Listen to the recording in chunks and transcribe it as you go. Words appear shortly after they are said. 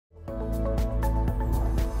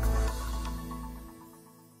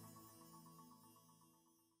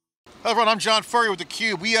Hello everyone, I'm John Furrier with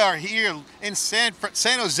theCUBE. We are here in San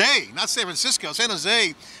Jose, not San Francisco, San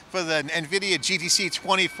Jose for the Nvidia GTC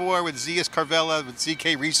 24 with Zeus Kerravala, with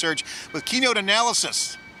ZK Research, with Keynote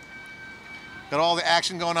Analysis. Got all the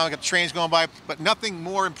action going on, got trains going by, but nothing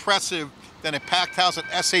more impressive than a packed house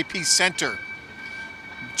at SAP Center.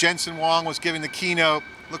 Jensen Huang was giving the keynote,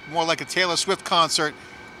 looked more like a Taylor Swift concert.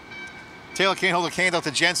 Taylor can't hold a candle to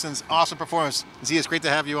Jensen's awesome performance. Zeus, great to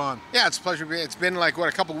have you on. Yeah, it's a pleasure. It's been like, what,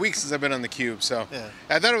 a couple of weeks since I've been on theCUBE, so yeah.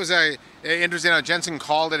 I thought it was interesting how Jensen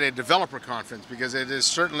called it a developer conference, because it is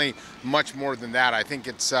certainly much more than that. I think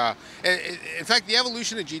it's, in fact, the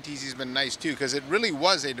evolution of GTC has been nice too, because it really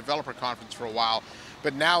was a developer conference for a while,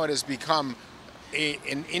 but now it has become the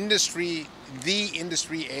industry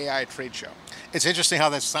AI trade show. It's interesting how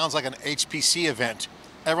that sounds like an HPC event.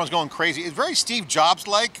 Everyone's going crazy. It's very Steve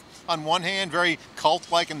Jobs-like. On one hand, very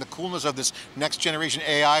cult-like in the coolness of this next generation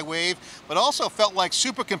AI wave, but also felt like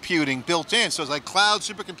supercomputing built in. So it's like cloud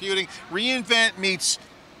supercomputing, reInvent meets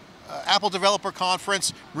Apple Developer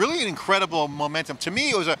Conference, really an incredible momentum. To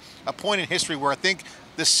me, it was a point in history where I think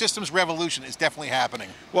the systems revolution is definitely happening.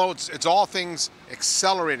 Well, it's all things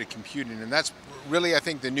accelerated computing, and that's really, I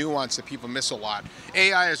think, the nuance that people miss a lot.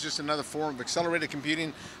 AI is just another form of accelerated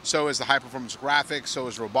computing, so is the high-performance graphics, so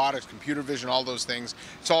is robotics, computer vision, all those things.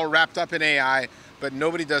 It's all wrapped up in AI, but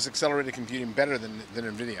nobody does accelerated computing better than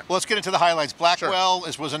Nvidia. Well, let's get into the highlights. Blackwell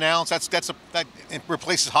was announced. That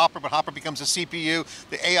replaces Hopper, but Hopper becomes a CPU.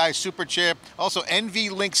 The AI Superchip. Also,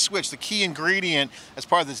 NVLink Switch, the key ingredient as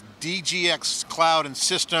part of this DGX cloud and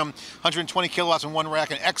system. 120 kilowatts in one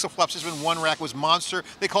rack. An exaflop system in one rack was monster.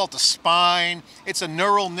 They call it the spine. It's a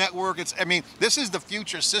neural network. I mean, this is the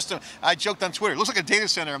future system. I joked on Twitter. It looks like a data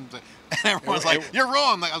center, and everyone's like, "You're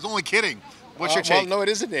wrong." Like, I was only kidding. What's your take? Well, no, it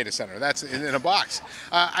is a data center. That's in a box.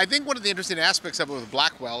 I think one of the interesting aspects of it with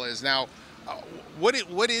Blackwell is now, what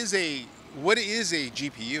is a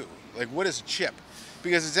GPU? Like, what is a chip?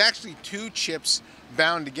 Because it's actually two chips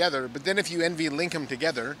bound together. But then if you NVLink them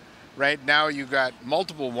together, right now you've got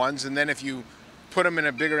multiple ones, and then if you put them in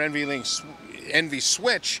a bigger NV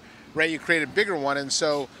switch, right, you create a bigger one, and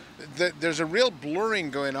so there's a real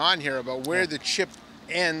blurring going on here about where the chip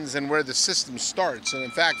ends and where the system starts. And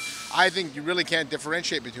in fact, I think you really can't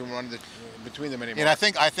differentiate between them anymore. And I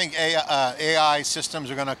think AI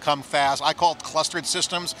systems are going to come fast. I call it clustered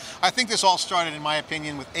systems. I think this all started, in my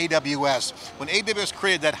opinion, with AWS. When AWS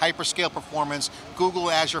created that hyperscale performance,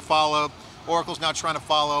 Google, Azure followed, Oracle's now trying to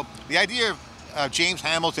follow. The idea of James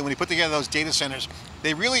Hamilton, when he put together those data centers,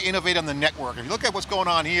 they really innovate on the network. If you look at what's going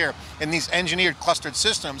on here in these engineered clustered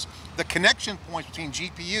systems, the connection points between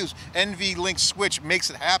GPUs, NVLink Switch makes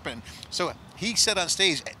it happen. So he said on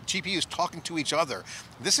stage, GPUs talking to each other.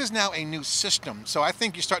 This is now a new system. So I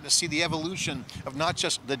think you're starting to see the evolution of not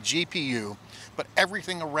just the GPU, but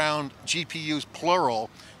everything around GPUs, plural.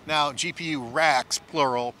 Now GPU racks,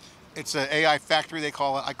 plural. It's an AI factory, they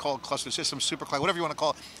call it. I call it clustered systems, super cloud, whatever you want to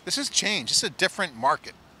call it. This has changed. This is a different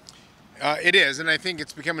market. It is, and I think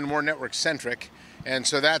it's becoming more network-centric, and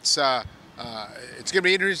so that's it's going to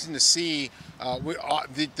be interesting to see.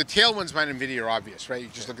 The tailwinds behind Nvidia are obvious, right? You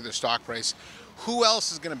just look at their stock price. Who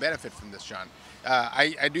else is going to benefit from this, John?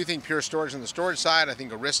 I do think Pure Storage on the storage side. I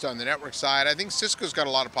think Arista on the network side. I think Cisco's got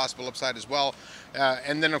a lot of possible upside as well,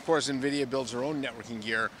 and then of course Nvidia builds their own networking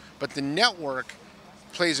gear. But the network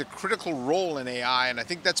plays a critical role in AI, and I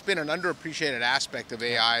think that's been an underappreciated aspect of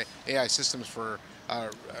AI systems for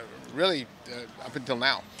really up until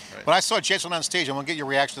now. Right? When I saw Jensen on stage, I want to get your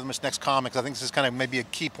reaction to this next comment, because I think this is kind of maybe a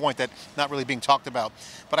key point that's not really being talked about.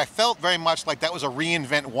 But I felt very much like that was a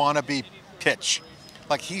reInvent wannabe pitch.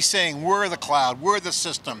 Like he's saying, we're the cloud, we're the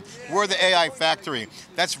system, we're the AI factory.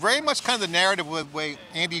 That's very much kind of the narrative with the way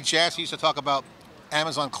Andy Jassy used to talk about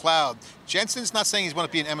Amazon Cloud. Jensen's not saying he's going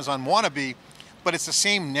to be an Amazon wannabe, but it's the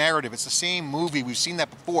same narrative, it's the same movie, we've seen that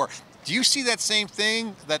before. Do you see that same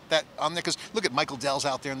thing that on there? Because look at Michael Dell's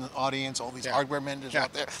out there in the audience, all these hardware vendors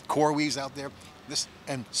out there, CoreWeave's out there. This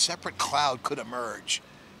and separate cloud could emerge.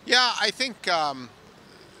 Yeah, I think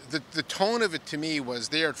the tone of it to me was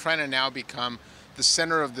they are trying to now become the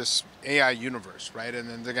center of this AI universe, right? And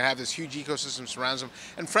then they're going to have this huge ecosystem surrounds them.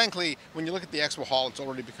 And frankly, when you look at the Expo Hall, it's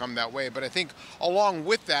already become that way. But I think along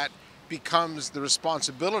with that becomes the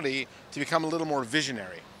responsibility to become a little more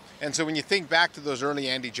visionary. And so when you think back to those early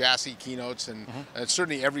Andy Jassy keynotes, and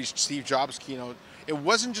certainly every Steve Jobs keynote, it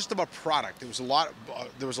wasn't just about product. It was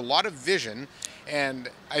there was a lot of vision, and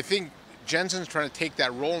I think Jensen's trying to take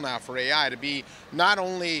that role now for AI to be not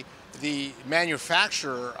only the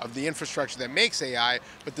manufacturer of the infrastructure that makes AI,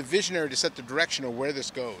 but the visionary to set the direction of where this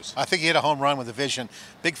goes. I think he hit a home run with the vision.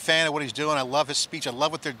 Big fan of what he's doing. I love his speech. I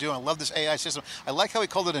love what they're doing. I love this AI system. I like how he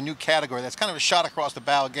called it a new category. That's kind of a shot across the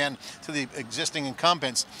bow again to the existing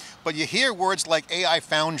incumbents. But you hear words like AI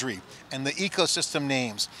Foundry and the ecosystem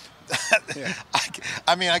names. Yeah.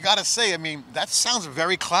 I mean, I gotta say, that sounds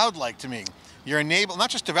very cloud-like to me. You're enabling, not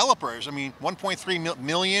just developers, 1.3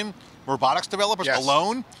 million robotics developers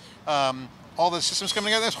alone. All the systems coming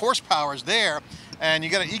together, there's horsepower is there, and you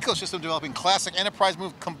got an ecosystem developing classic enterprise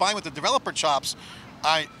move combined with the developer chops.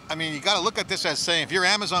 I mean, you got to look at this as saying, if you're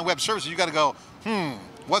Amazon Web Services, you got to go,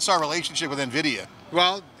 what's our relationship with Nvidia?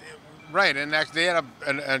 Well, right, and actually they had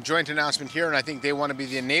a joint announcement here, and I think they want to be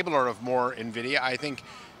the enabler of more Nvidia. I think,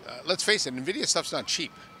 let's face it, Nvidia stuff's not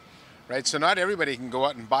cheap. Right, so not everybody can go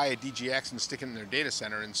out and buy a DGX and stick it in their data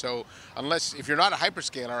center, and so if you're not a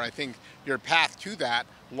hyperscaler, I think your path to that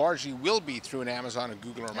largely will be through an Amazon, a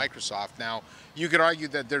Google, or Microsoft. Now, you could argue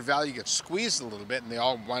that their value gets squeezed a little bit, and they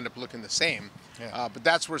all wind up looking the same. Yeah. But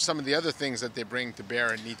that's where some of the other things that they bring to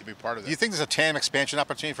bear and need to be part of it. Do you think there's a TAM expansion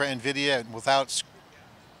opportunity for Nvidia without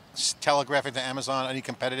telegraphing to Amazon any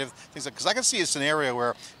competitive things? Because I can see a scenario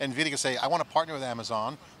where Nvidia can say, I want to partner with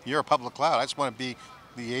Amazon. You're a public cloud. I just want to be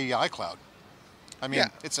the AI cloud.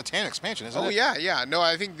 It's a TAM expansion, isn't it? Oh, yeah. No,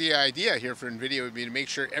 I think the idea here for NVIDIA would be to make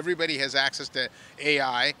sure everybody has access to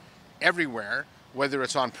AI everywhere, whether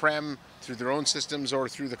it's on-prem, through their own systems, or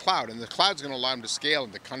through the cloud. And the cloud's going to allow them to scale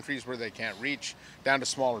into countries where they can't reach, down to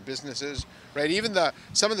smaller businesses, right? Even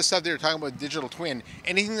some of the stuff they were talking about, digital twin,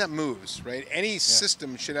 anything that moves, right? Any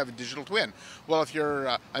system should have a digital twin. Well, if you're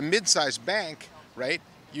a mid-sized bank, right,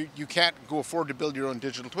 you can't go afford to build your own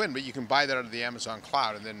digital twin, but you can buy that out of the Amazon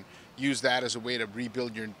cloud and then use that as a way to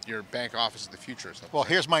rebuild your bank office of the future. Well,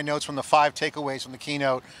 here's my notes from the 5 takeaways from the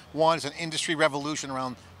keynote. 1 is an industry revolution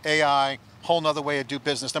around AI, whole nother way to do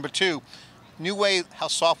business. Number 2, new way how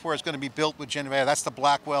software is going to be built with generative AI. That's the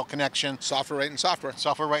Blackwell connection. Software writing software.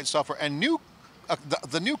 Software writing software. And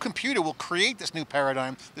the new computer will create this new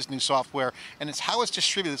paradigm, this new software, and it's how it's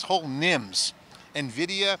distributed, this whole NIMS.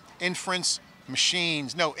 NVIDIA Inference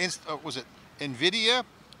Machines. No, was it NVIDIA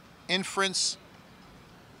Inference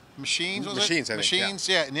Machines? Machines,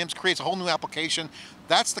 yeah. NIMS creates a whole new application.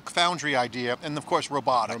 That's the foundry idea, and of course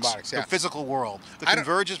robotics. Robotics, yeah. The physical world. The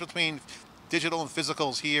convergence between digital and physical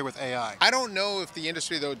is here with AI. I don't know if the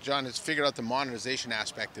industry, though, John, has figured out the monetization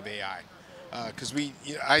aspect of AI, because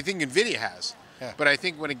I think NVIDIA has. Yeah. But I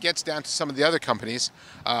think when it gets down to some of the other companies,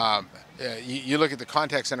 you look at the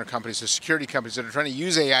contact center companies, the security companies that are trying to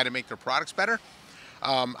use AI to make their products better.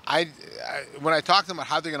 When I talk to them about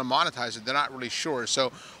how they're going to monetize it, they're not really sure.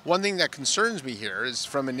 So one thing that concerns me here is,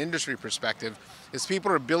 from an industry perspective, is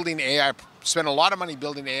people are building AI, spend a lot of money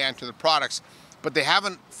building AI into the products, but they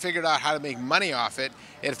haven't figured out how to make money off it.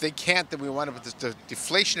 And if they can't, then we wind up with this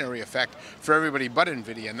deflationary effect for everybody but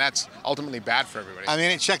NVIDIA, and that's ultimately bad for everybody.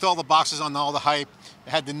 It checked all the boxes on all the hype. It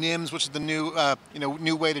had the NIMS, which is the new,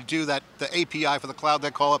 new way to do that, the API for the cloud, they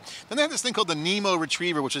call it. Then they have this thing called the NeMo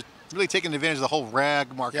Retriever, which is really taking advantage of the whole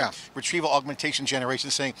RAG market, retrieval augmentation generation,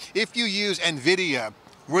 saying, if you use NVIDIA,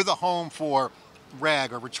 we're the home for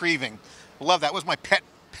RAG or retrieving. I love that. That was my pet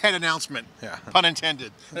announcement, pun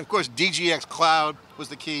intended. And of course, DGX Cloud was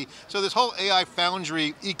the key. So this whole AI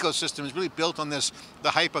Foundry ecosystem is really built on the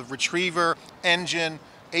hype of retriever, engine,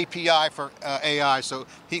 API for AI. So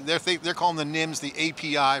they're calling the NIMS the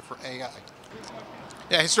API for AI.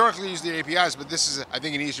 Yeah, historically used the APIs, but this is, I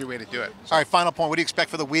think, an easier way to do it. So. All right, final point. What do you expect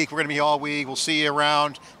for the week? We're going to be all week. We'll see you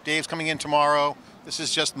around. Dave's coming in tomorrow. This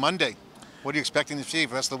is just Monday. What are you expecting to see for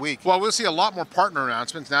the rest of the week? Well, we'll see a lot more partner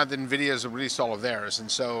announcements now that NVIDIA has released all of theirs. And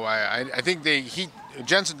so I think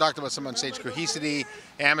Jensen talked about some on stage, Cohesity,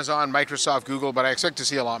 Amazon, Microsoft, Google, but I expect to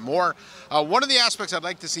see a lot more. One of the aspects I'd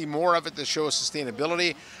like to see more of it that shows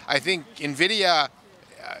sustainability, I think NVIDIA,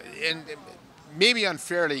 and maybe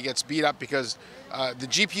unfairly, gets beat up because the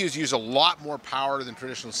GPUs use a lot more power than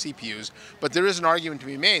traditional CPUs, but there is an argument to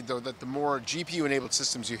be made, though, that the more GPU-enabled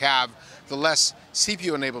systems you have, the less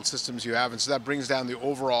CPU-enabled systems you have, and so that brings down the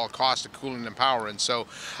overall cost of cooling and power. And so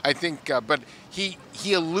I think, but he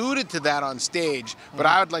alluded to that on stage, but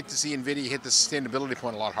I would like to see NVIDIA hit the sustainability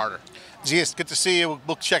point a lot harder. Zeus, good to see you.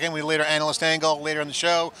 We'll check in with you later, Analyst Angle, later in the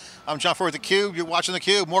show. I'm John Furrier with theCUBE. You're watching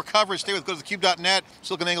theCUBE. More coverage, stay with, go to thecube.net,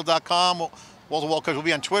 SiliconANGLE.com. Wall-to-wall coverage. We'll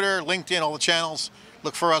be on Twitter, LinkedIn, all the channels.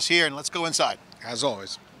 Look for us here, and let's go inside. As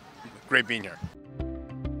always, great being here.